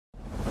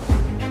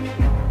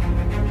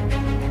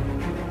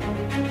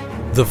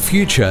The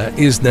future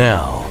is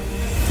now.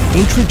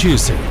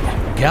 Introducing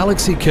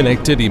Galaxy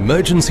Connected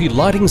Emergency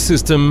Lighting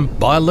System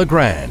by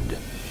Legrand.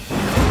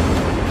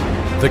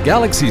 The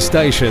Galaxy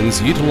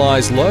stations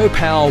utilise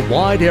low-power,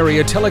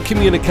 wide-area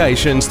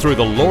telecommunications through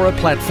the LoRa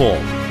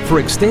platform for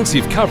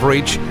extensive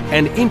coverage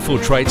and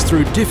infiltrates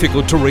through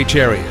difficult-to-reach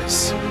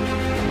areas.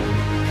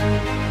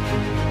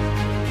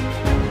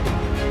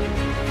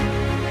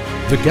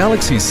 The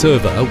Galaxy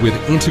server with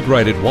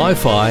integrated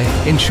Wi-Fi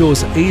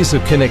ensures ease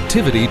of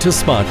connectivity to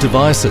smart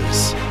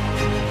devices.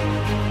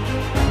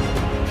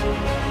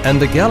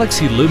 And the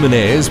Galaxy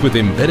Luminaires with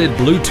embedded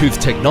Bluetooth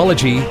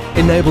technology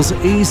enables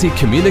easy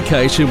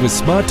communication with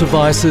smart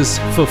devices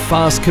for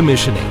fast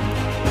commissioning.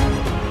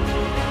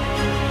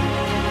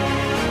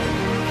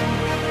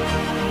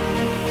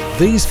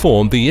 These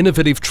form the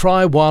innovative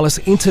Tri-Wireless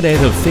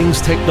Internet of Things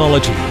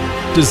technology,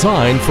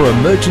 designed for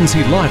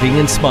emergency lighting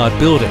in smart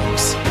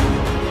buildings.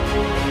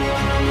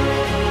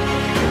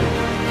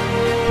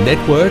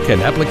 Network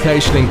and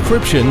application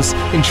encryptions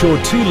ensure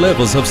 2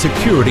 levels of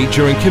security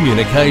during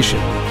communication.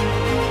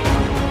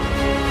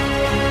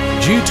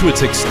 Due to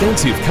its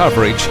extensive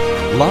coverage,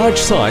 large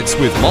sites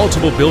with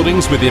multiple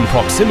buildings within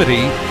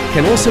proximity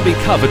can also be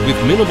covered with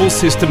minimal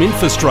system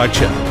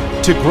infrastructure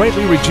to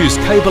greatly reduce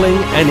cabling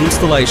and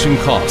installation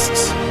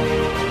costs.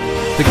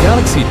 The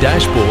Galaxy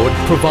dashboard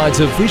provides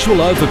a visual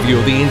overview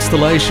of the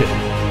installation,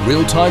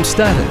 real-time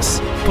status,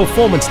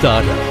 performance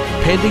data,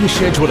 pending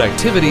scheduled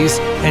activities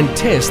and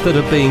tests that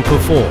are being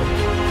performed.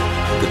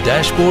 The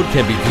dashboard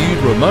can be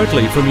viewed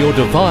remotely from your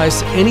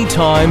device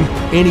anytime,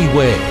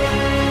 anywhere.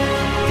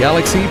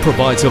 Galaxy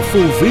provides a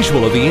full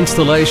visual of the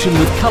installation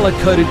with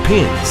colour-coded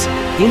pins,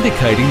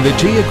 indicating the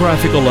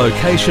geographical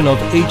location of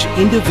each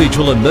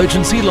individual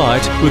emergency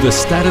light with a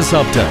status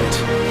update.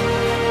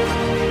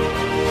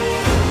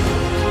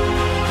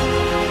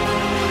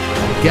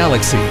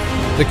 Galaxy.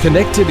 The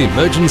connected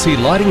emergency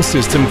lighting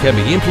system can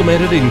be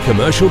implemented in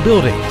commercial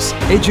buildings,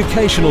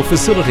 educational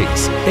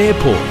facilities,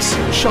 airports,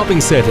 shopping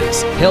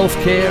centres,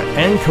 healthcare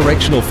and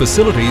correctional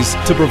facilities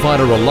to provide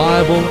a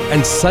reliable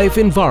and safe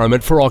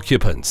environment for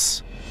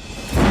occupants.